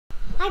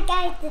Hi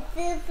guys, this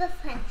is the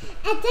fun.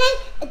 And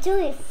then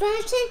doing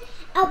fashion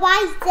and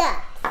wise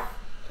up.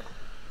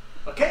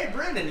 Okay,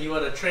 Brendan, you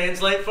want to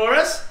translate for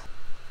us?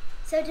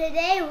 So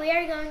today we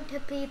are going to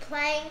be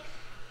playing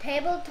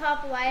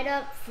Tabletop Light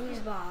Up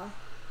Foosball.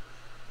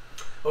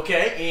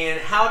 Okay,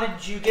 and how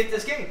did you get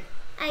this game?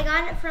 I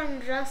got it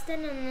from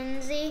Justin and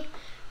Lindsay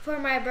for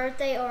my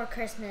birthday or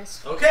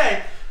Christmas.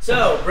 Okay,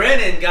 so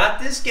Brendan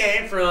got this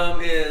game from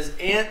his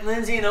Aunt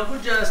Lindsay and Uncle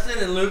Justin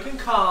and Luke and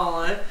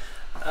Colin.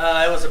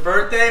 It was a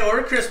birthday or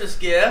a Christmas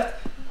gift.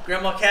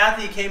 Grandma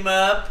Kathy came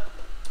up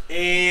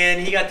and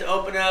he got to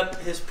open up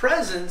his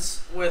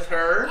presents with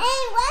her. Hey,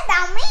 what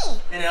about me?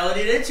 And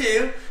Elodie did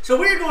too. So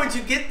we're going to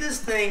get this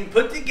thing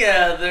put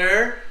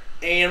together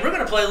and we're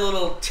going to play a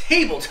little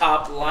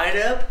tabletop light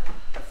up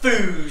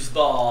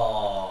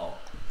foosball.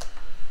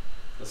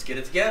 Let's get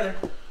it together.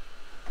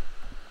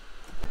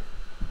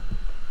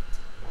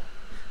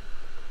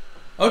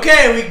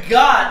 Okay, we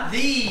got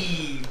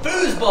the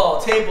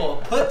foosball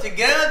table put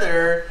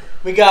together.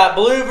 We got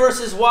blue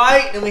versus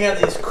white, and we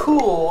have these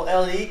cool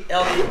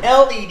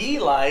LED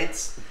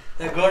lights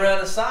that go around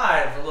the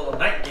side for a little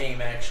night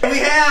game action. We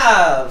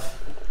have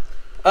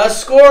a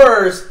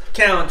scores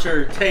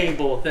counter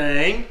table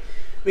thing.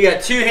 We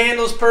got 2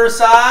 handles per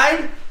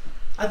side.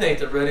 I think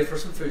they're ready for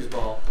some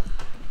foosball.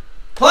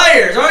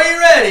 Players, are you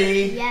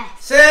ready? Yes.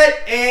 Set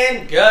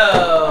and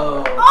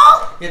go. Oh!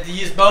 You have to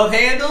use both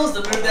handles to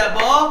move that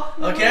ball.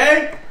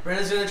 Okay?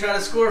 Brendan's going to try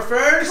to score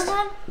first.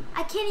 Come on.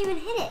 I can't even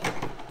hit it.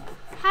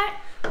 How?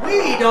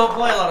 We don't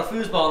play a lot of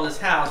foosball in this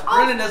house.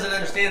 Brendan doesn't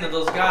understand that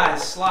those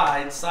guys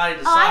slide side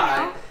to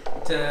side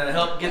to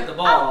help get the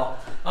ball.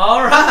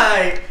 All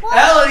right.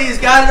 Elodie's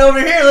got it over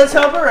here. Let's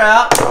help her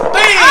out.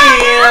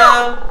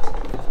 Bam!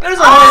 There's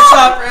a hard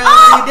shot for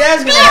Elodie.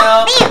 Dad's going to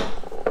help.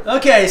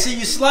 Okay, so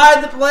you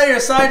slide the player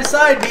side to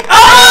side.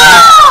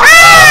 Oh!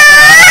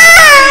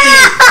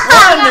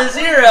 1-0,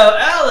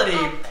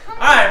 Elodie. All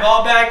right,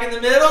 ball back in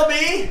the middle,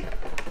 B.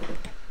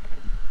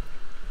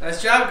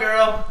 Nice job,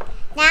 girl.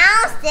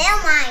 Now still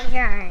my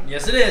turn.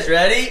 Yes, it is.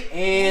 Ready?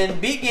 And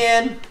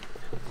begin.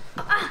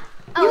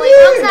 Oh,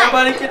 wait,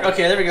 nobody can.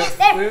 Okay, there we go. Yes,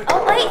 there.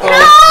 Oh, wait. No!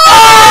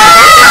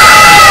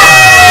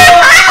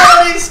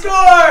 Elodie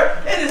scored!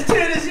 It is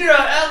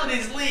 2-0.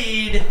 Elodie's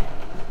lead.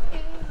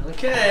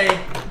 Okay.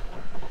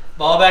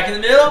 Ball back in the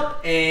middle.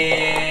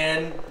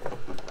 And.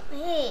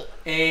 Wait.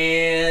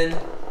 And.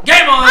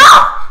 Game on!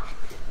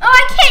 Oh,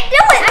 I can't do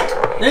it.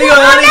 There you go,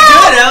 Elodie. Do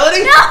it,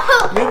 Elodie. No.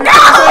 Move your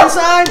side to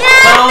side. No.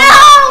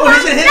 Oh,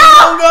 he's going to hit the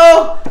long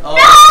goal. Oh,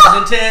 this is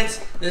intense.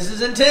 This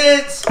is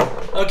intense.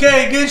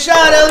 Okay, good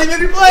shot, Elodie.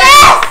 Move your players.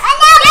 Yes.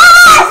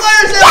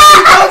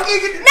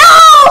 No.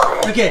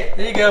 Okay,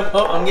 there you go.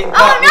 Oh, I'm getting Oh,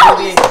 caught. no.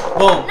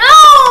 Boom. No.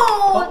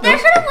 Oh, They no.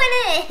 should have went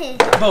in.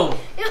 Boom.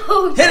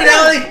 No. Hit it,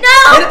 Elodie. No.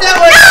 Hit it that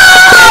way.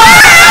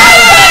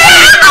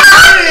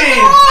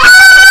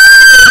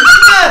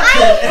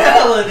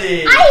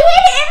 Elodie. I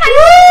hit it in my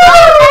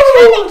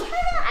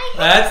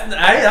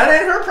That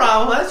ain't her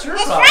problem. That's your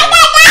problem.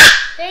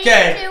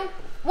 Okay. 3, 2,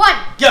 1.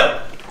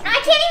 Go.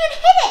 I can't even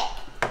hit it.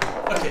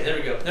 Okay, there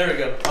we go. There we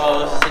go. Oh,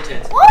 this is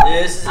intense. Woo.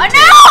 This is Oh,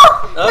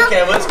 intense. no.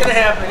 Okay, what's going to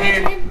happen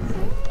here?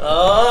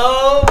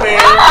 Oh, man.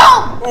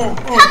 Oh. Ooh.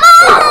 Come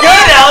on.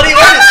 Good, Elodie.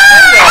 Way to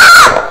spin that.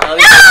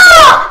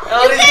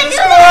 Elodie's going to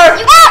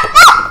score.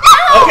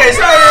 Okay,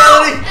 sorry,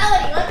 Elodie.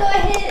 Elodie, let go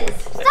of his.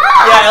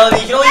 Stop. Yeah, Elodie,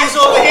 you can only use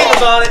all the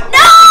handles on it.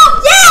 No.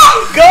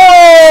 Yes.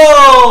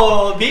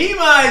 Goal!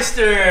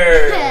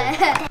 B-Meister.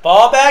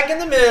 Ball back in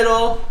the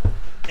middle.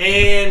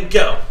 And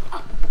go.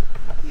 I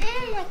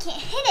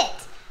can't hit it.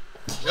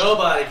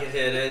 Nobody can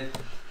hit it.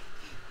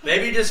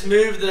 Maybe just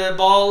move the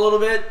ball a little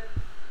bit.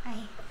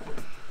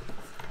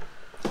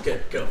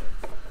 Good, go.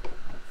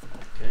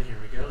 Okay, here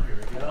we go, here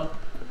we go.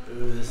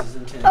 Ooh, this is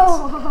intense.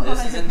 Oh.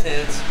 This is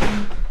intense.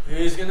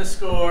 Who's gonna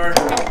score?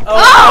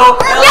 Oh,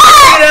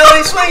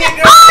 Elodie, swing it,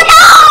 girl.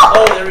 Oh,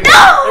 Oh, there we go.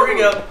 No. There we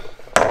go.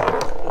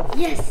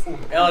 yes.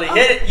 Elodie,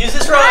 hit it. Use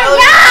this row,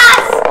 Elodie.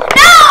 Yes.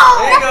 No.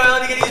 There you go,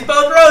 Elodie. You can use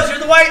both rows. You're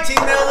the white team,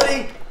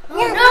 Elodie.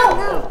 No.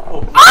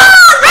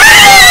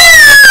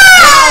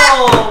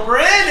 Oh,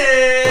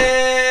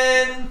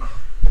 Brennan!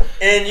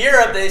 In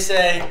Europe, they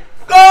say,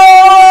 goal!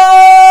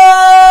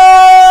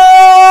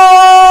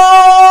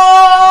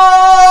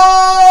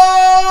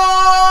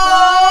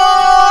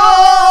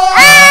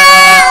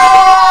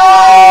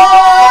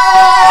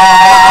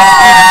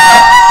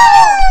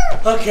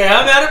 Okay,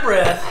 I'm out of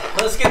breath.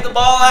 Let's get the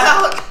ball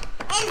out.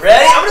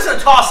 Ready? I'm just going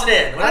to toss it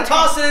in. When I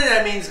toss it in,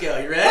 that means go.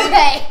 You ready?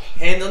 Okay.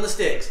 Hand on the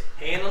sticks.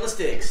 Hand on the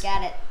sticks.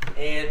 Got it.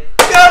 And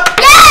go!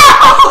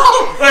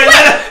 Yeah! Wait,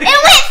 It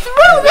went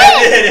through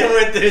this. It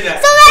went through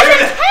that. So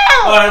that's a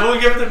count. All right, we'll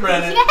give it to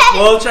Brendan. Yes.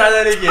 We'll try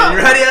that again. You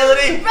ready,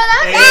 Elodie?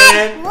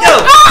 And go! Oh,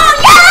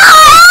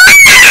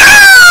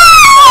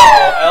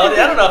 Oh,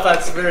 Elodie, I don't know if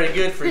that's very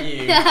good for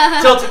you.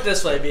 Tilt it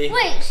this way, B.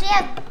 Wait, she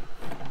had...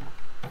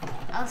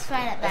 Let's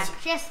try that back.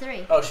 She has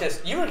 3. Oh,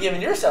 shit. You were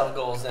giving yourself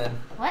goals then.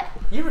 What?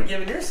 You were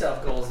giving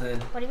yourself goals then.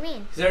 What do you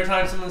mean? Because every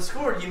time someone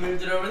scored, you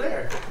moved it over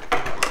there.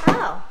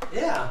 Oh.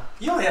 Yeah.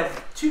 You only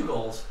have 2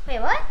 goals. Wait,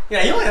 what?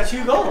 Yeah, you only have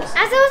 2 goals.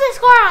 I'm supposed to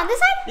score on this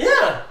side?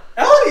 Yeah.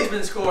 Elodie's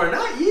been scoring,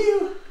 not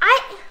you. I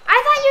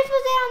thought you were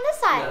supposed to hit on this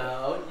side.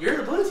 No, you're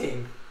the blue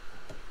team.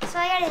 So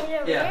I gotta hit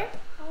it over here?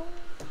 Oh.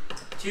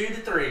 2 to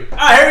 3. All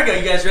right, here we go.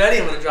 You guys ready?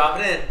 I'm gonna drop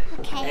it in.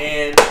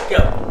 Okay. And go.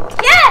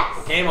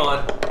 Yes! Game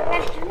on. No,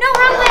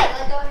 wrong way.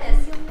 Let go of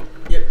his.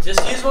 Yep, just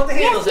use one of the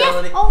handles, yes.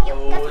 Elodie. Oh, yep,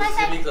 that's this my is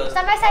side. gonna be close. It's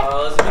on my side.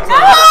 Oh, this is gonna be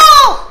close. No!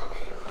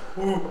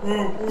 Ooh.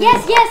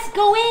 Yes,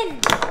 go in.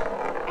 I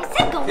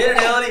said go in. Hit it,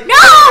 Elodie. No!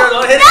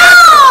 Hit it. No!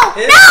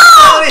 Hit it. No!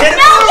 Elodie, hit it.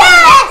 No!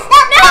 Yes! No!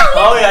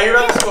 Oh yeah, you're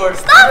about to score.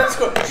 Stop! You're about to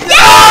score. Yes!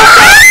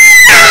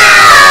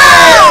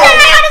 Then I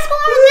gotta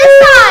score on this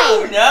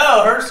side. No,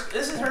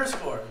 this is her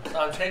score. So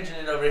I'm changing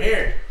it over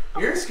here.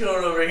 You're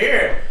scoring over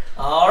here.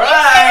 All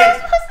right.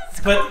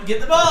 But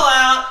get the ball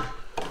out.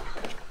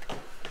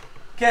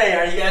 Okay,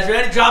 are you guys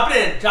ready? Drop it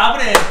in. Drop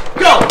it in.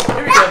 Go.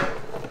 Here we go.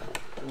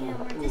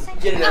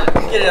 Get it, Elodie.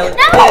 Get it, Elodie.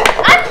 No,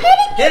 I'm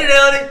hitting. Hit it,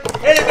 Elodie.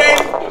 Hit it,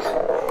 baby.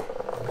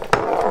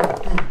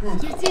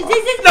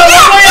 Yes. No,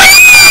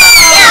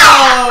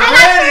 I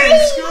got Brandon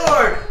three.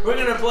 scored. We're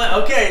gonna play.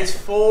 Okay, it's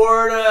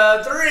 4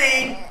 to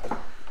 3.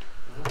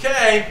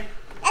 Okay,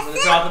 I'm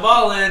gonna drop the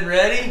ball in.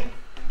 Ready?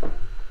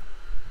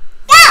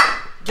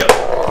 Go.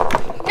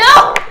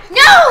 No!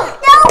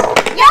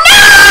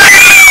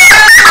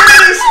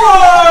 He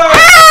scored.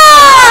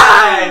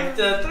 Ah! 5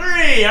 to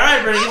 3. All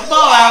right, Brandon, get the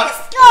ball out.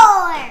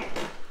 Score!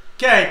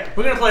 Okay,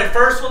 we're gonna play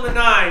first one to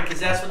 9 because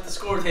that's what the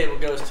score table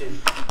goes to.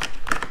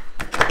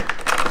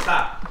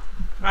 Top.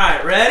 All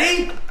right,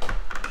 ready?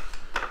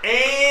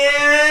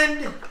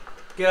 And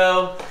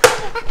go.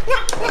 No!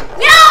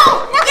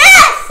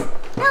 Yes!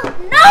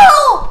 No!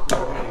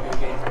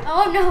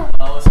 Oh no!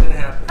 Oh, what's gonna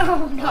happen?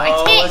 Oh no! I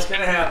Oh, can't. what's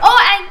gonna happen? Oh,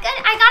 I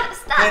got it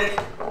stuck. Hit it.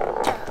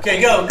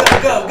 Okay, go.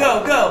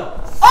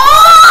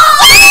 Oh!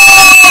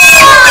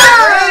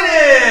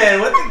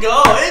 Brandon with the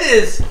goal. It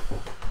is.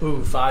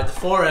 Ooh, 5 to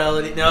 4,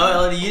 Elodie. No,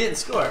 Elodie, you didn't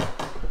score.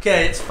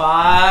 Okay, it's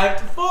 5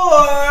 to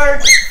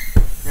 4.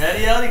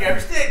 Ready, Elodie? Grab your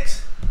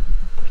sticks.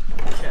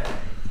 Okay.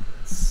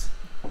 Let's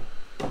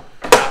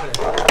drop it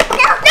in.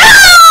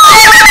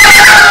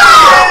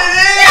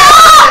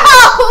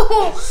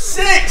 No!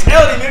 6.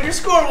 Elodie, move your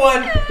score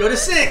 1. Go to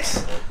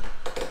 6.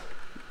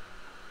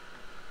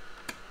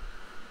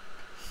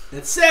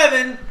 It's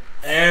 7.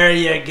 There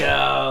you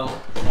go.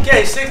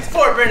 Okay, 6 to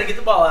 4. Brandon, get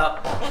the ball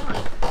out.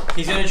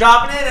 He's gonna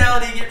drop it in,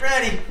 Elodie. Get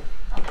ready.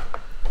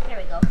 There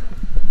we go.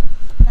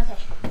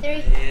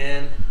 Okay, 3.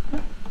 And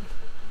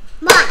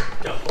Mine.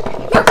 go.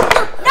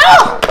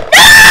 No!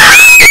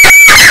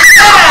 Yes,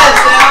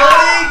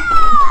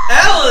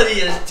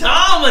 Elodie is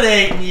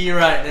dominating you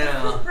right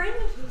now.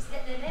 Brandon keeps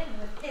hitting it in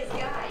with his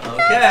guy.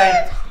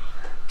 Okay.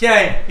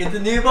 Okay, get the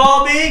new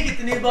ball, B. Get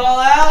the new ball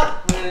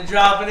out. We're gonna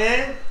drop it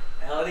in.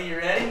 Elodie, you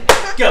ready?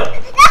 Go.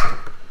 Hit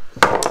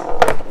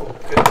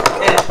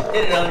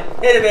it, Elodie.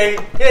 Hit it, baby.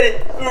 Hit it.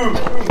 Ooh.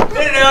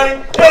 Hit it,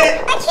 Elodie. Hit it.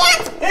 I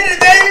can't. Hit it,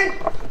 baby.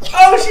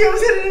 Oh, she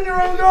was hitting it in the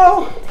wrong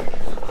goal.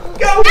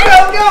 Go.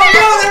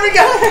 There we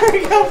go.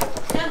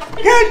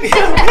 Good.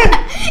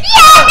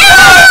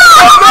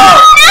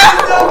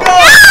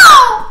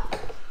 No!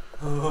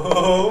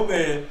 Oh,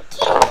 man.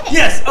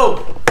 Yes.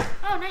 Oh.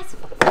 Oh, nice.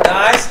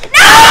 Nice.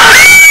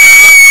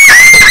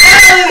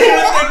 Elodie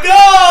with the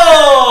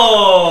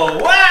goal.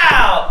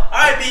 Wow. All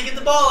right, B, get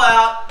the ball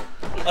out.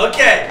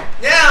 Okay.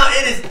 Now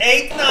it is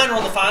 8-9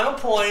 on the final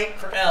point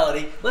for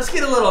Elodie. Let's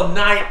get a little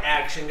night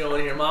action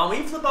going here, Mom. Will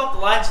you flip off the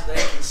lights so they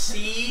can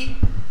see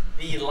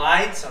the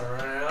lights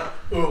around?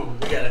 Ooh,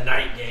 we got a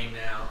night game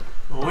now.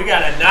 Ooh, we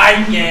got a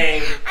night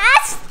game.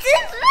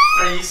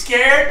 Are you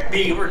scared?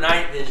 B, we're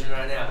night vision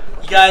right now.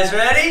 You guys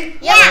ready?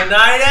 Yeah. For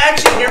night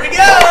action, here we go.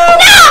 No!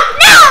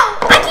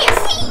 I can't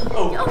see.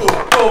 Oh.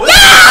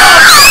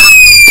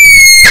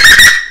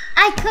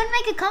 I could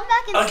make a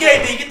comeback and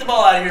Okay, B, get the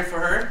ball out of here for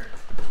her.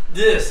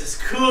 This is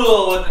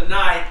cool with the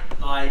night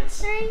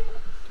lights. 3,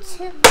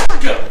 2, 1.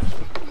 Go.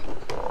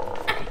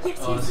 Yes,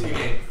 Oh, this is a good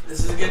game. This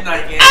is a good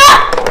night game. No!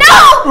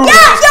 Ooh, No!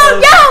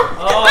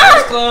 Oh,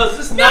 that's close.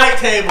 This night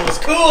table is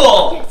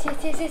cool. Yes.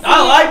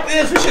 I like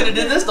this. We should have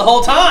did this the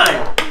whole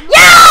time.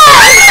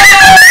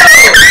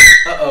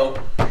 Uh-oh.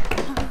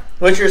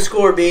 What's your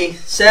score, B?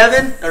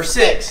 7 or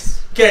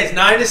 6? Okay, it's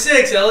 9 to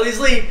 6. Elodie's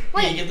lead.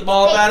 Wait, Can you get the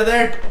ball up out of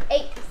there?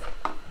 8.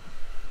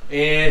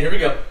 And here we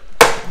go.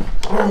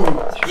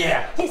 Ooh,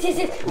 yeah. Yes.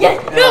 Elodie.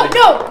 No.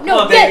 Come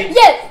on, baby.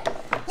 Yes.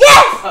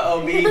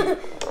 Uh-oh, B. Hit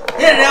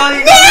it, Elodie.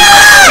 No!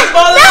 Get the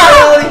ball out,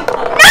 Elodie.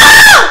 No!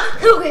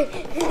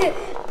 Okay. No.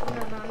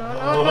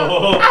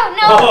 Oh,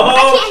 no. I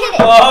can't hit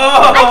it. I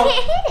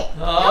can't hit it.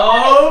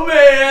 Oh,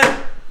 man.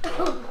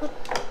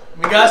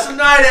 We got some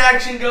night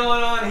action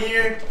going on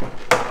here.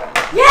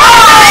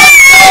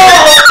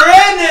 Oh,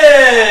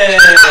 Brandon!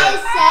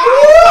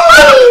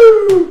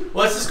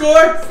 What's the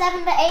score?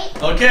 7 to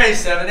 8. Okay,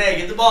 7-8.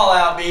 Get the ball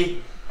out,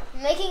 B.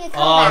 Making a Oh,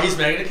 comeback. he's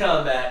making a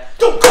comeback.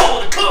 Don't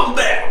call it a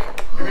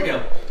comeback. Here we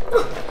go.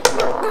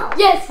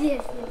 Yes.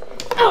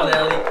 Come on,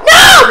 Ellie.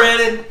 No!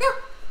 Brandon.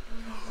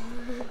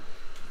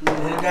 He's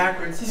gonna hit it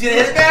backwards. He's gonna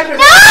hit it backwards.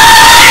 No!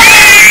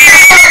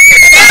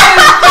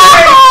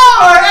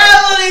 Our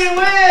Elodie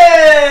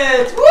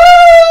wins! Woo!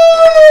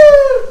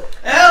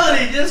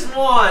 Elodie just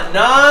won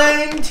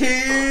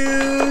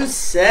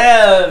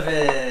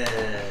 9-7.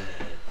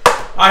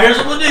 Alright, here's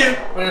what we'll do.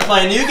 We're gonna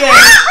play a new game.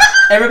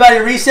 Everybody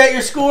reset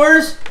your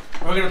scores.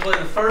 We're gonna play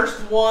the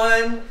first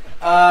one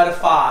to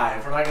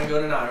 5. We're not gonna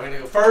go to 9. We're gonna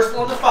go first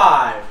one to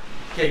 5.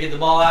 Okay, get the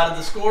ball out of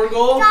the score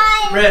goal.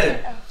 Brennan,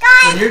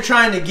 when you're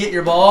trying to get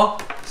your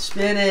ball,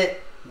 spin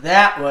it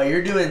that way.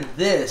 You're doing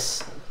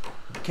this.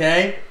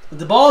 Okay? If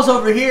the ball's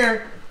over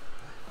here,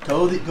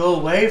 go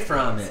away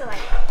from it. So like,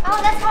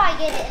 oh, that's how I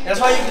get it.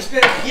 That's why you can spin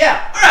it.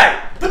 Yeah. Alright.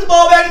 Put the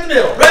ball back in the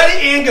middle.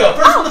 Ready and go.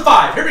 First one to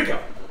 5. Here we go.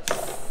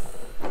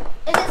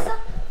 Is it so?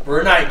 We're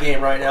a night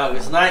game right now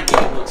because night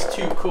game looks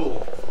too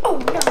cool. Oh,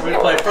 no. We're going to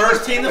play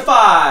first team to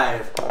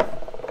 5.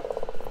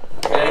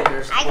 Okay,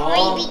 here's the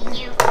ball.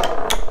 you.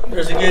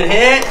 There's a good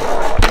hit. No!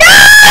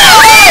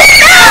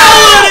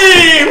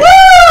 Elodie! Woo!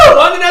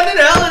 1-0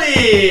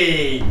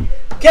 Elodie.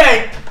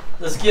 Okay,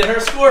 let's get her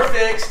score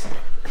fixed.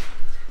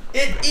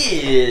 It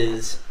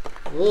is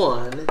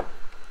 1-0.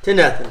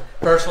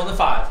 First one to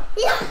 5.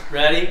 Yeah.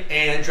 Ready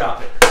and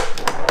drop it.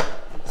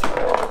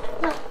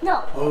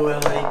 No. Oh,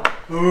 Elodie.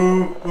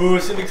 Ooh,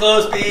 it's gonna be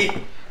close, B.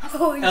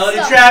 Oh, Elodie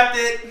trapped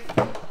it.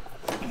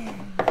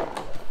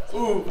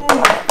 Ooh.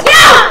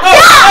 Yeah!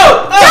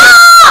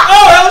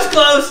 Oh, that was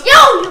close. Yo!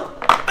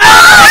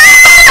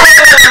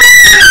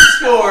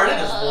 Score. It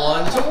is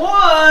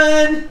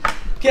 1-1.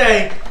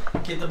 Okay,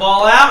 get the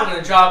ball out. We're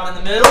gonna drop it in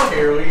the middle.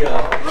 Here we go.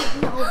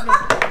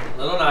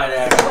 Little night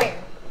action.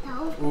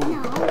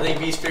 Ooh, I think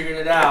B's figuring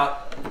it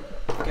out.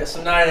 Got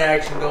some night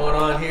action going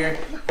on here.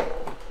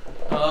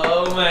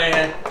 Oh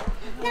man.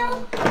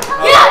 No.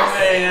 Oh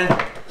man.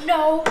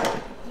 No.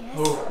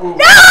 Ooh.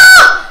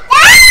 No!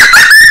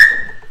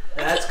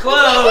 That's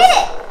close.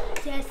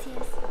 Yes.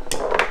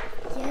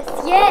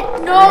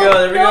 No.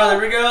 There we go. I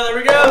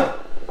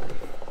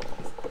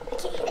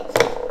can't hit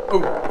it.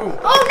 Ooh.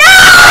 Oh no!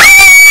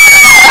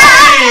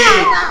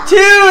 2-1.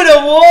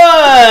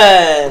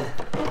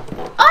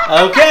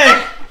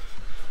 Okay.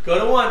 Go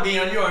to 1, B,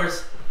 on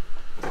yours.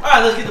 All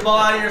right, let's get the ball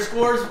out of your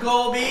scores.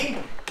 Goal, B.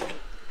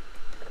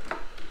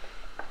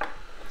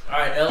 All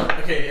right,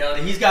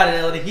 Elodie. He's got it,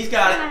 Elodie. He's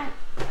got it.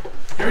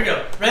 Here we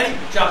go. Ready?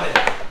 Jump in.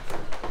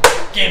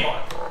 Game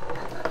on.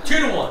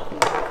 2-1.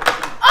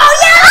 Oh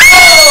yeah!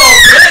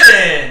 Oh,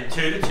 Brennan.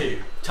 2-2.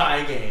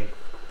 Tie game.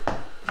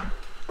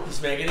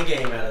 He's making a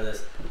game out of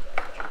this.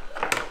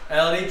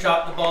 Elodie,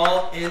 drop the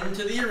ball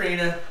into the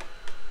arena.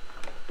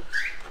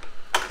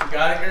 You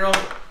got it, girl?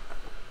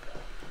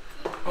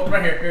 Oh,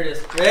 right here. Here it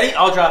is. Ready?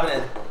 I'll drop it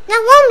in. Now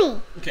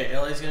Mommy. Okay,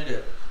 Elodie's gonna do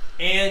it.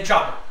 And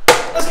drop it.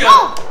 Let's go.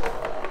 Oh.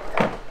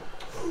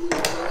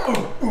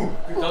 Ooh.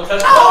 Don't touch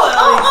the ball,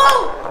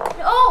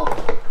 Elodie. Oh.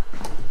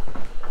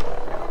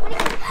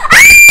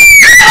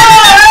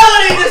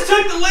 Elodie just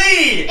took the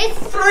lead. It's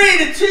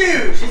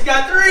 3-2. She's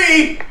got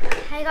 3.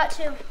 I got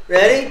 2.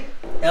 Ready?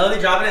 Elodie,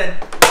 drop it in.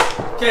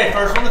 Okay,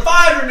 first one to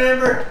 5,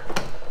 remember.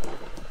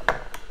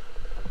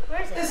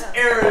 Where is it? This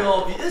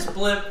aerial view, this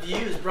blimp view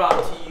is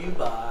brought to you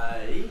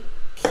by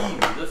Q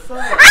the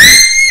Phone.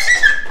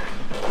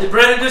 Did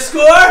Brennan just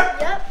score?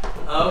 Yep.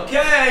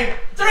 Okay.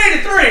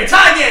 3-3,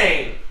 tie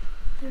game.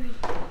 3.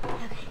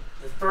 Okay.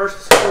 The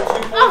first to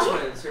score 2 points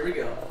wins. Here we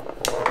go.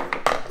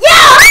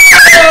 Yeah!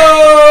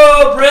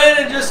 Oh,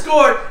 Brennan just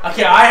scored.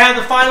 Okay, I have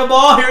the final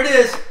ball. Here it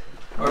is.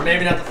 Or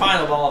maybe not the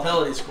final ball if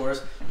Elodie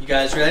scores. You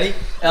guys ready?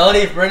 Elodie,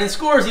 if Brennan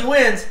scores, he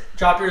wins.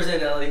 Drop yours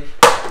in, Elodie.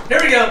 Here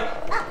we go.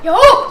 Yo!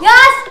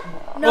 Yes!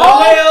 No! One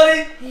way,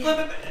 Elodie. Flip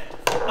it back.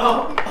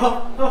 Oh.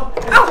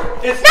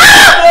 It's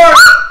No!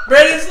 4.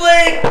 Brennan's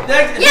lead.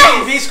 Next,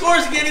 Yes! if he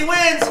scores again, he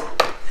wins.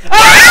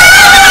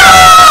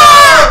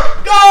 Oh!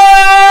 Goal!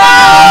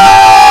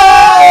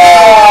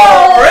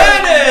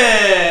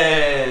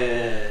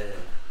 Brennan!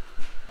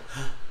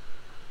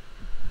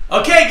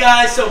 Okay,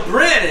 guys, so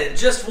Brennan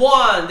just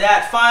won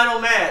that final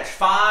match,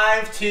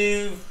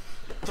 5-3.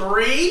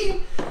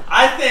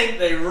 I think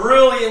they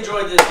really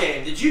enjoyed this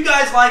game. Did you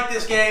guys like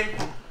this game?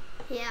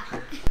 Yeah.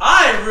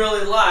 I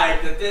really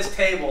like that this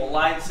table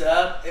lights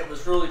up. It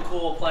was really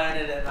cool playing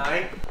it at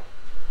night.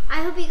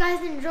 I hope you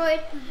guys enjoyed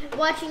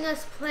watching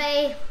us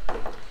play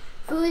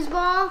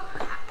foosball.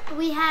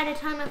 We had a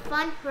ton of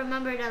fun.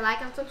 Remember to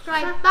like and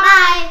subscribe.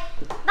 Bye.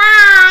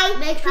 Bye.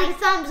 Make sure to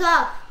thumbs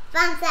up.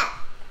 Thumbs up.